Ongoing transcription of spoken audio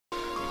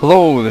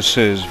Hello, this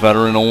is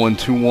Veteran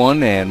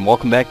 0121 and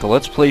welcome back to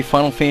Let's Play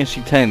Final Fantasy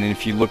X. And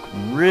if you look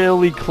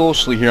really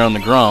closely here on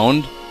the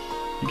ground,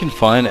 you can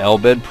find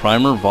Albed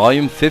Primer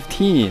Volume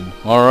 15.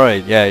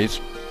 Alright, yeah, it's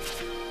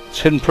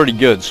hidden pretty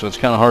good, so it's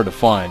kind of hard to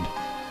find.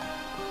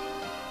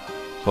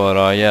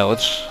 But yeah,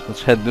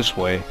 let's head this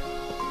way.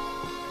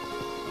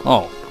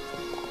 Oh.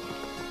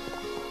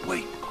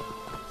 Wait.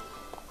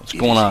 What's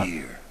going on?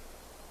 Here.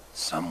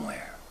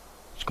 Somewhere.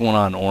 What's going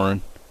on,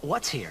 Orin?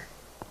 What's here?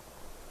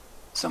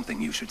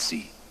 Something you should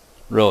see.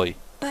 Really?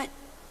 But,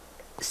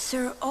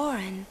 Sir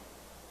Orin...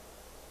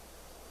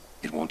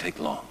 It won't take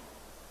long.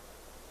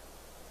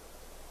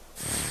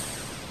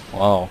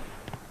 Wow.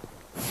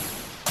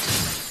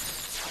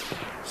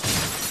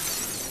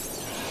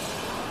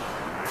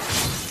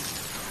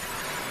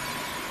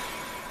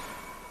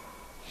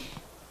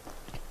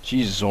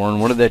 Jesus, Orin,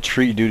 what did that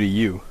tree do to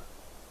you?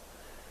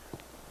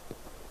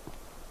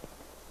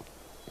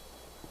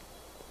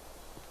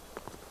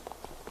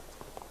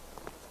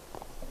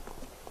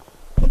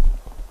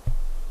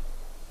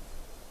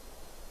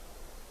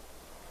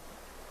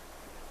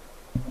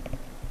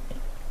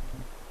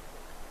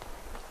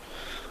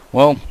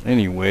 Well,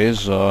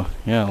 anyways, yeah,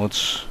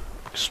 let's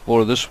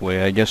explore this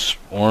way. I guess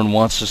Orin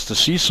wants us to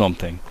see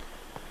something.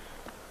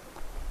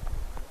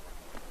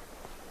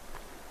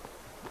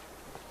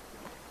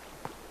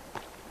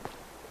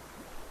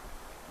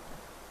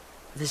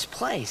 This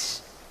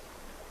place...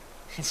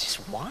 it's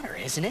just water,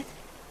 isn't it?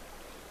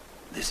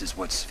 This is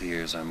what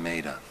spheres are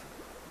made of.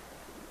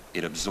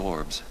 It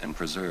absorbs and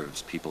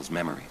preserves people's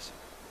memories.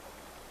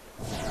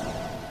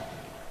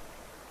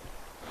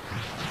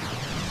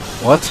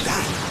 What?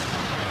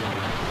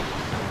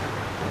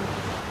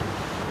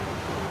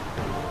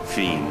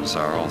 Fiends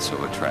are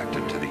also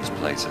attracted to these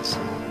places.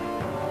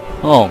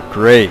 Oh,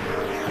 great.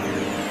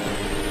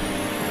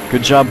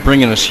 Good job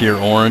bringing us here,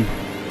 Orin.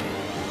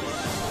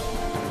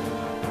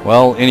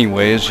 Well,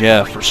 anyways,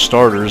 yeah, for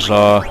starters,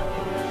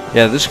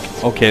 yeah, this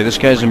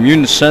guy's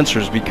immune to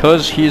sensors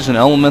because he's an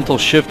elemental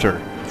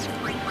shifter.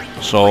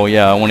 So,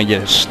 yeah, I want to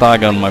get his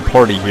stog on my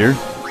party here.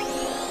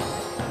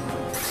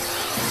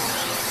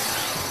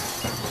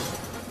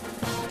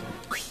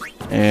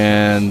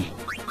 And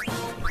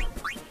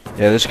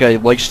yeah, this guy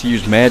likes to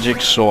use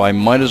magic, so I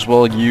might as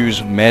well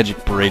use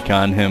Magic Break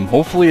on him.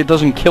 Hopefully it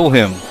doesn't kill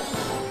him.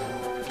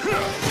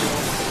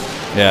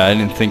 Yeah, I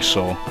didn't think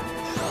so.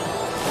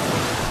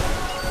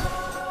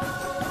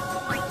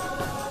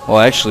 Well,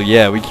 actually,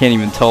 yeah, we can't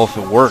even tell if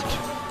it worked.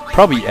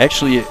 Probably,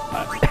 actually,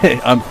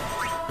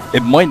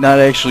 it might not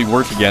actually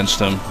work against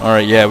him.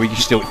 Alright, yeah, we can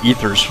steal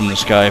ethers from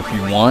this guy if we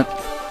want.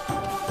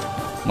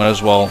 Might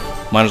as well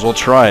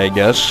try, I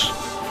guess.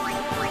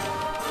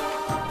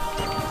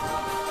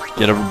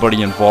 Get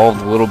everybody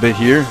involved a little bit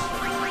here.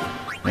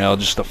 Yeah, I'll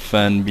just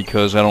defend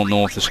because I don't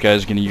know if this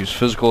guy's going to use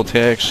physical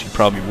attacks. He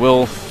probably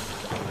will.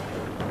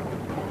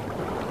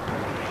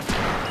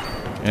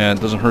 And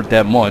it doesn't hurt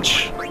that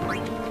much.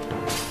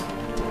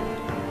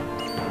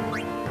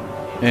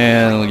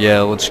 And yeah,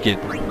 let's get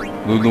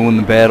Lulu in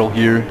the battle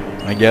here,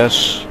 I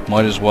guess.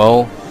 Might as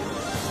well.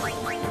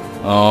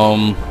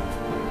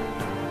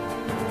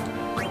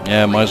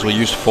 Yeah, might as well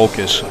use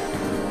focus.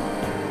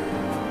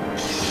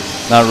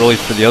 Not really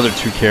for the other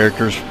two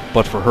characters,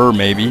 but for her,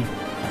 maybe.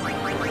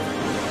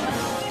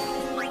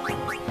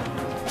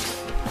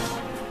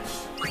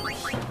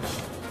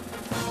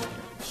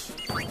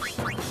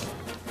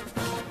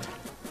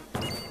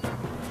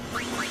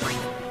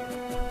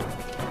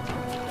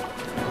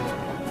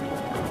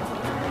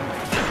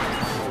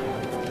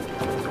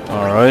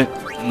 Alright,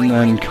 and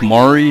then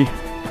Kamari.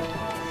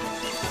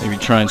 Maybe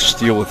try and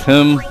steal with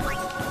him.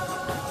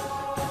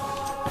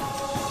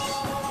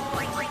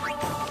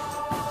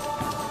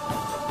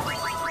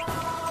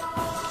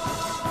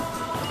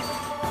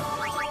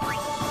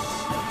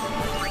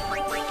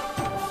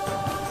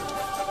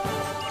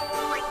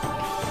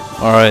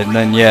 Alright, and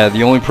then yeah,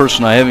 the only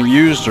person I haven't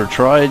used or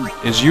tried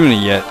is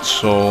Yuna yet,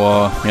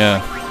 so yeah.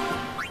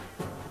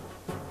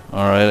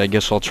 Alright, I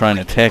guess I'll try and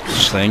attack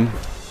this thing.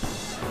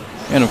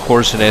 And of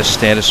course it has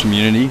status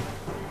immunity.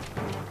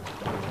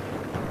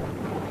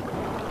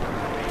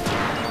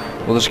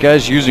 Well, this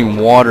guy's using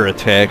water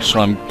attacks, so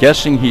I'm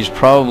guessing he's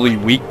probably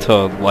weak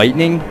to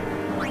lightning.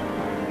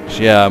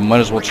 So yeah, I might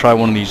as well try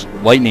one of these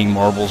lightning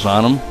marbles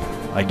on him,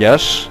 I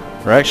guess.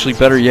 Or actually,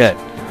 better yet,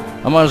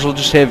 I might as well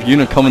just have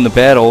Yuna come in the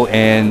battle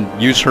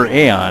and use her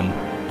Aeon.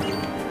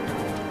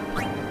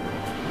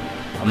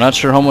 I'm not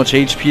sure how much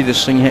HP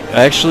this thing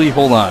actually,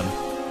 hold on.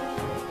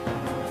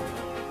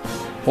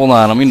 Hold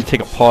on, I'm going to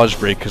take a pause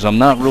break because I'm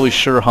not really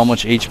sure how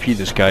much HP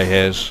this guy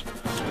has.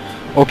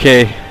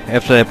 Okay,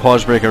 after that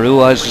pause break I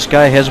realized this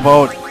guy has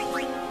about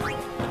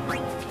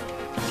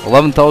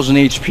 11,000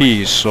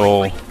 HP,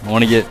 so I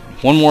want to get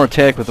one more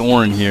attack with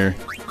Orin here.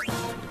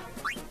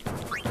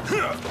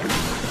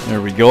 There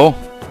we go.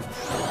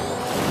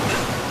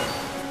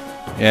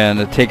 And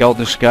to take out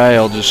this guy,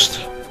 I'll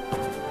just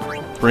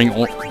bring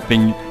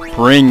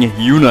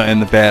Yuna in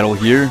the battle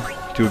here.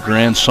 Do a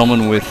grand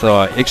summon with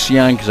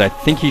Ixion, because I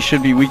think he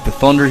should be weak to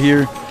thunder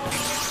here.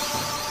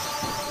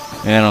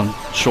 And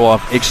I'll show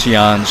off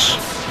Ixion's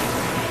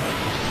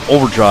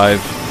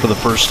overdrive for the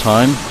first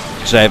time,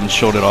 because I haven't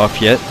showed it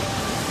off yet.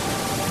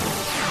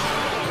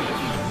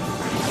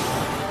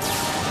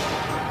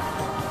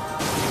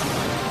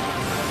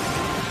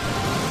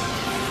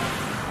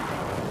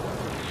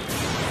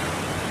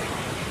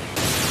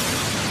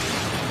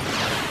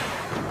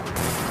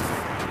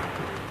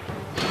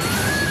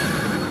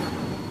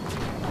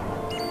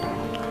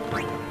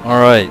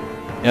 Alright,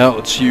 yeah,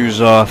 let's use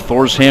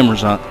Thor's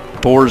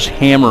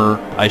hammer,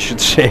 I should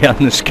say,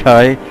 on this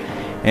guy.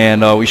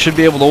 And we should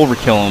be able to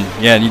overkill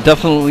him. Yeah, and you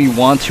definitely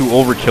want to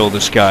overkill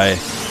this guy.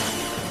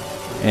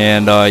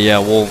 And yeah,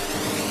 we'll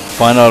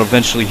find out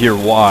eventually here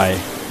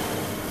why.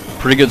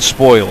 Pretty good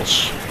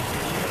spoils.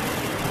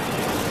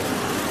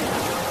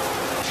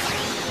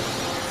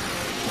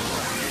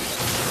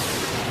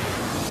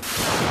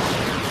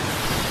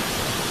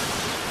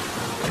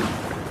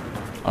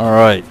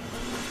 Alright.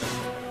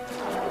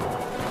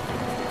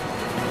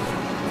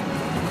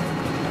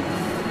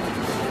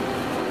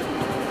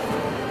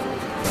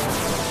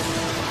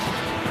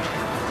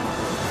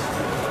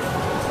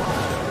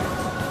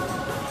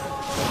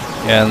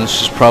 Yeah, and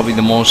this is probably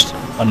the most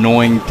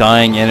annoying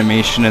dying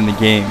animation in the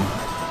game.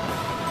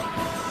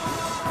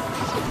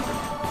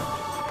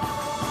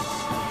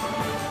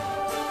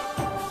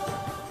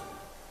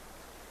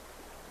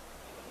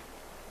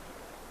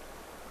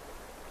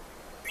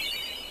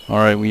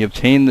 Alright, we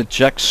obtained the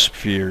Jek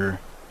Sphere.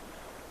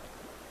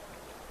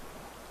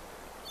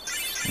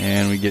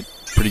 And we get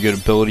pretty good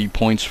ability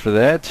points for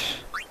that.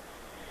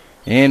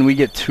 And we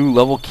get two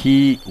level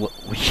 2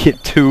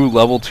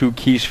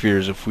 key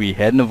spheres. If we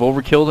hadn't have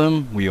overkilled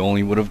him, we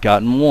only would have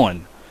gotten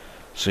one.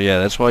 So yeah,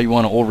 that's why you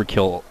want to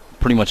overkill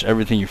pretty much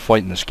everything you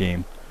fight in this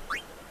game.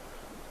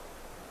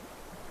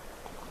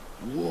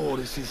 Whoa,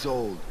 this is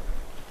old.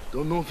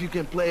 Don't know if you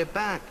can play it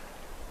back.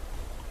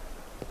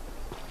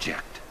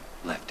 Jack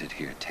left it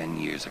here 10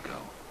 years ago.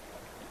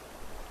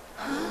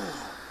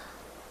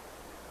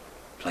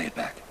 Play it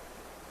back.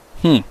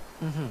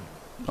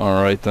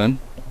 Alright then.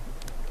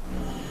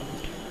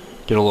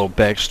 Get a little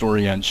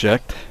backstory on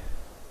Jack.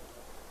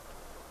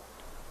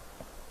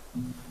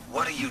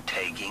 What are you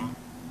taking?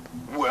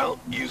 Well,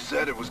 you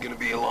said it was gonna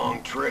be a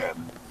long trip.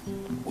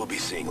 We'll be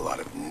seeing a lot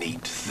of neat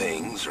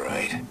things,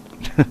 right?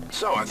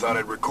 So I thought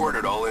I'd record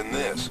it all in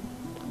this.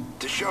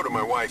 To show to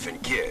my wife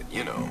and kid,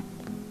 you know.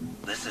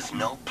 This is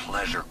no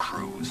pleasure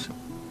cruise.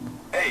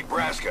 Hey,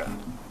 Braska.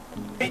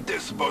 Ain't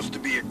this supposed to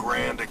be a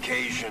grand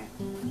occasion?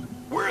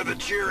 We're the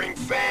cheering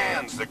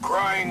fans, the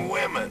crying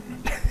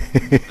women.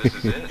 This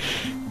is it.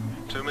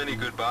 Too many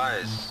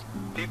goodbyes.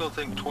 People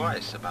think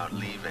twice about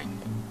leaving.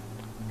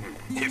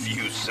 If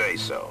you say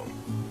so.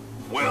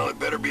 Well, it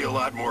better be a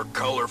lot more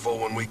colorful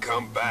when we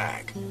come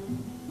back.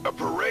 A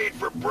parade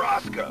for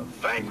Braska,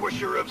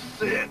 vanquisher of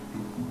sin.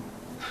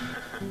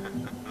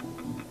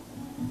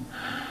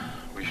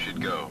 We should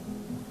go.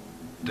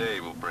 Day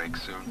will break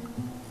soon.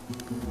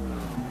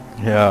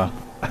 Yeah.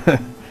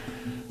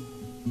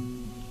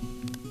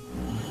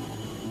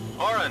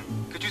 Oren,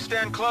 could you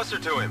stand closer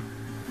to him?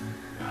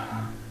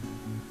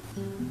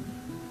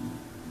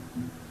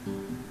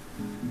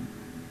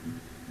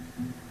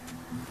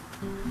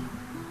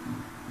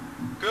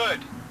 Good.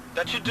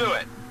 That should do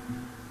it.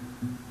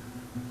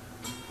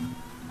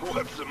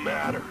 What's the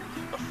matter?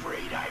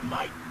 Afraid I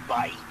might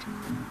bite?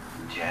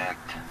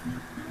 Jacked.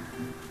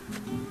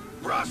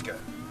 Braska,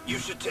 you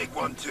should take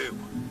one too.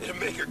 It'll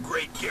make a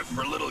great gift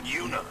for little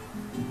Yuna.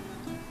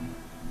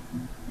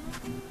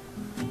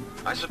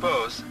 I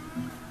suppose.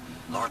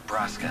 Lord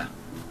Braska,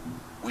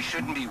 we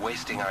shouldn't be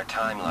wasting our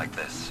time like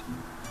this.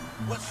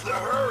 What's the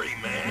hurry,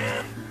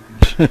 man?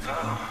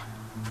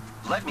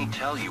 Let me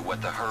tell you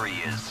what the hurry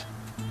is.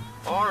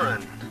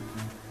 Oren.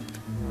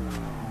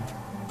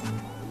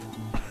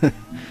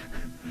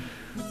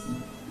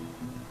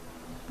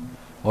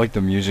 I like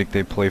the music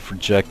they play for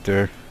Jack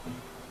there.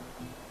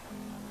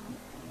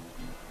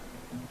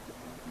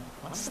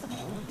 What's the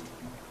point?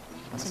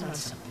 What's on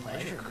some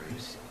pleasure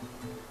cruise?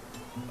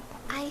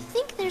 I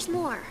think there's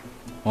more.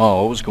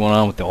 Wow, what was going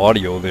on with the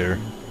audio there?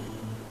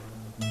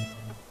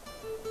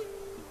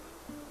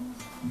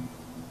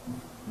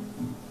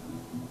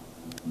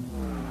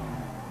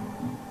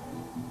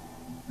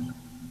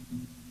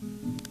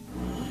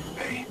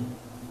 Hey,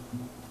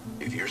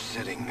 if you're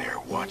sitting there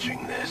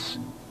watching this,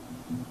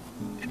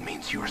 it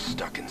means you're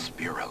stuck in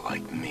Spira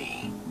like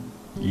me.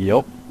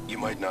 Yep. You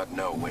might not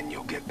know when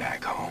you'll get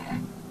back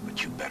home,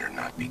 but you better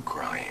not be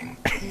crying.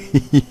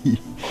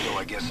 Although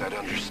I guess I'd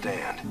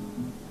understand.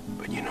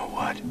 But you know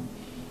what?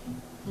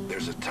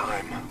 There's a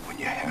time when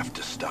you have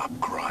to stop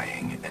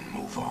crying and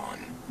move on.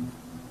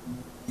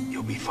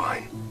 You'll be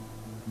fine.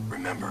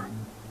 Remember,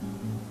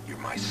 you're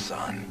my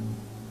son.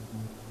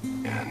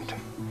 And,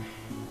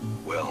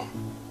 well,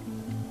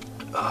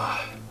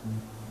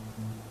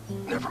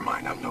 never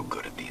mind, I'm no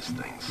good at these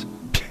things.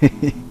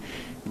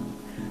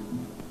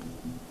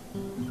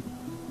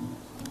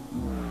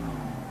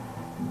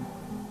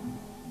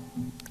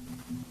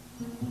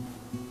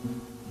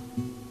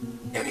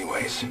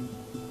 Anyways,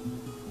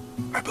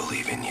 I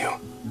believe in you.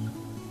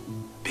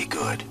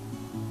 good.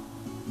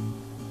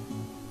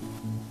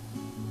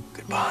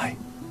 Goodbye.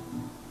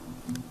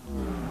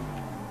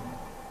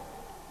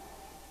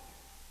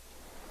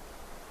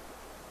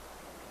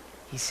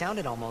 He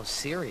sounded almost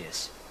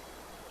serious,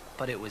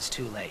 but it was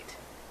too late.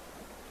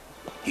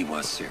 He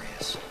was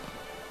serious.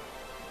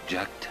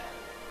 Jekt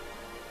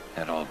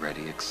had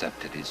already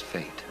accepted his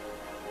fate.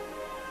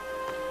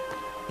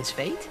 His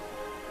fate?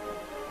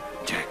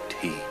 Jekt,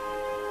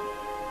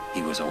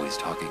 he was always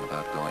talking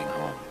about going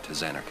home to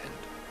Zanarkand.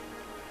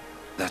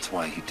 That's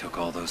why he took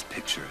all those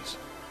pictures,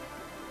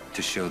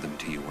 to show them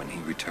to you when he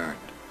returned.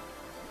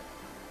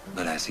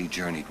 But as he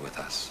journeyed with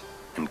us,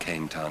 and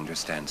came to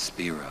understand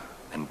Spira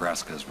and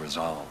Braska's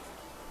resolve,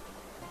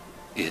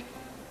 it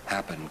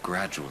happened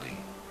gradually.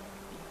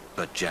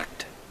 But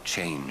Jekt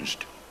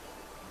changed.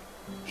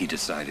 He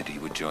decided he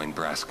would join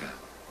Braska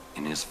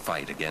in his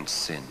fight against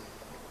sin.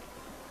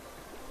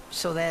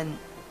 So then,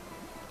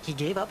 he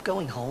gave up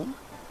going home?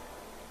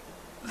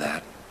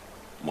 That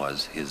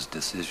was his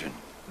decision.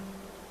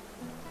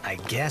 I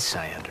guess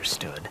I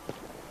understood.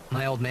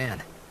 My old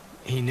man,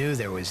 he knew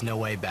there was no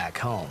way back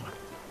home.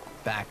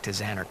 Back to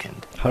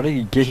Zanarkand. How did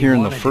he get here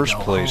in the first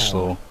place,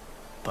 though?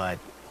 But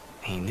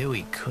he knew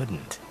he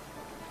couldn't.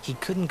 He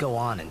couldn't go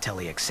on until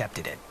he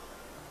accepted it.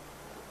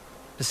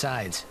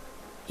 Besides,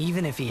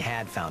 even if he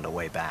had found a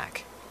way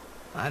back,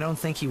 I don't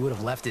think he would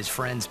have left his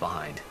friends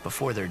behind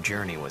before their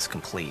journey was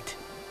complete.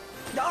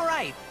 All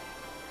right,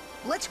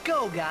 let's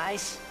go,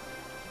 guys.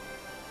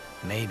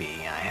 Maybe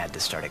I had to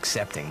start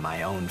accepting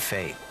my own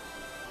fate.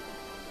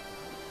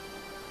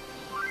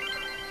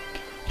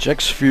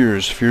 Jekt's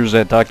fears. Fears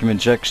that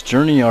document Jekt's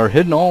journey are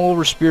hidden all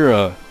over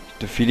Spira.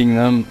 Defeating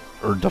the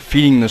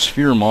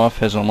Spherimorph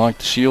has unlocked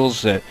the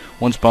seals that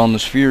once bound the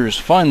spheres.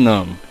 Find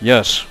them.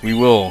 Yes, we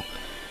will.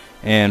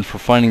 And for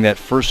finding that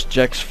first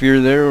Jekt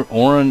sphere there,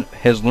 Orin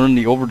has learned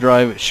the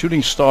overdrive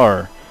shooting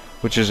star,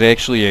 which is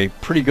actually a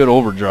pretty good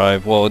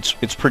overdrive. Well,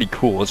 it's pretty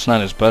cool. It's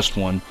not his best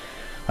one.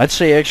 I'd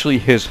say actually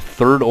his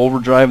third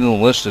overdrive in the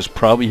list is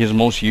probably his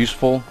most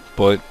useful,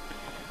 but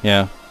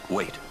yeah.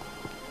 Wait,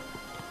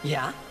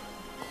 Yeah?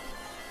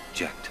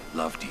 Jekt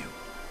loved you.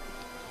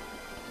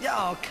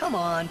 Oh, come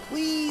on,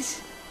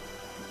 please.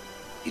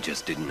 He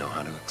just didn't know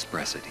how to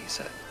express it, he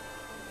said.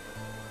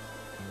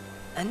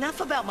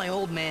 Enough about my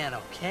old man,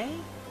 okay?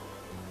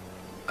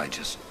 I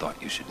just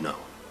thought you should know.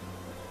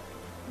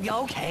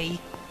 Okay.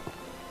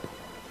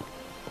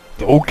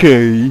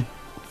 Okay.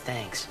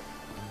 Thanks.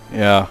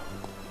 Yeah.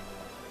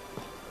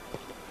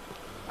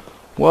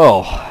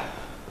 Well,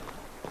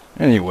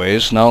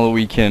 anyways, now that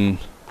we can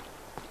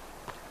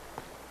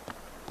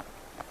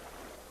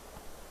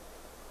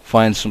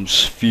find some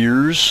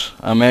spheres,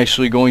 I'm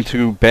actually going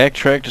to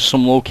backtrack to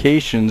some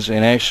locations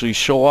and actually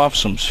show off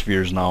some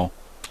spheres now.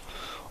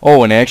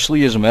 Oh, and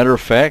actually, as a matter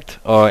of fact,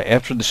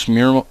 after the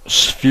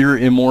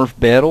Spherimorph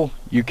battle,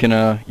 you can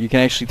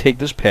actually take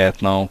this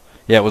path now.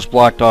 Yeah, it was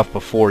blocked off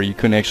before. You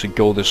couldn't actually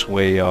go this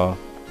way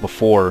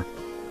before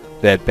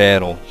that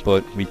battle,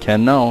 but we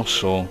can now.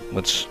 So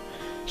let's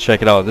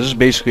check it out. This is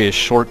basically a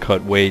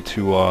shortcut way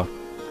to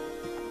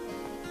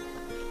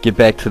get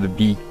back to the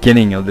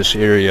beginning of this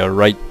area,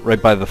 right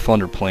by the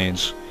Thunder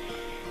Plains.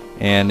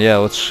 And yeah,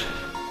 let's.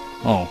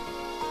 Oh.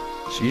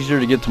 It's easier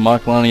to get to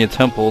Makalania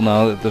Temple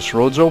now that this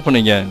road's open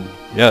again.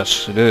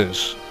 Yes, it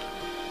is.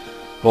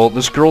 Well,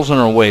 this girl's on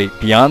her way.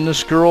 Beyond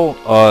this girl,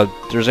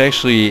 there's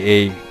actually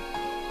a...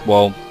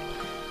 Well,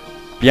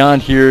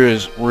 beyond here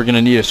is we're going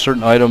to need a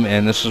certain item,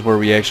 and this is where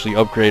we actually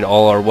upgrade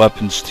all our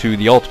weapons to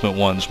the ultimate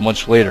ones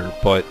much later.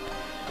 But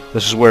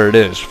this is where it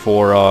is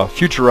for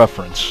future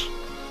reference.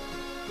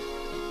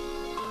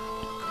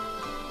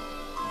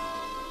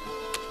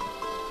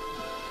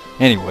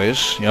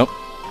 Anyways, yep.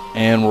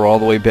 And we're all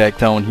the way back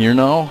down here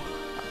now.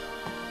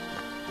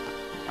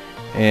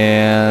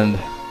 And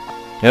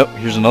yep,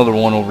 here's another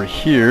one over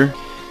here.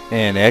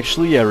 And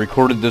actually, I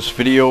recorded this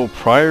video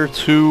prior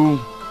to,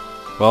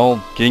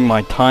 well, getting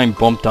my time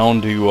bumped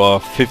down to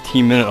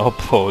 15-minute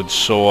uploads.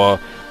 So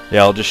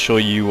yeah, I'll just show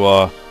you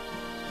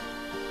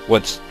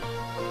what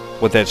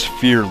that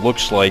sphere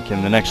looks like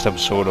in the next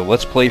episode of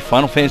Let's Play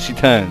Final Fantasy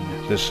X.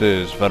 This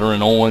is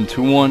Veteran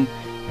 0121,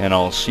 and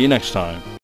I'll see you next time.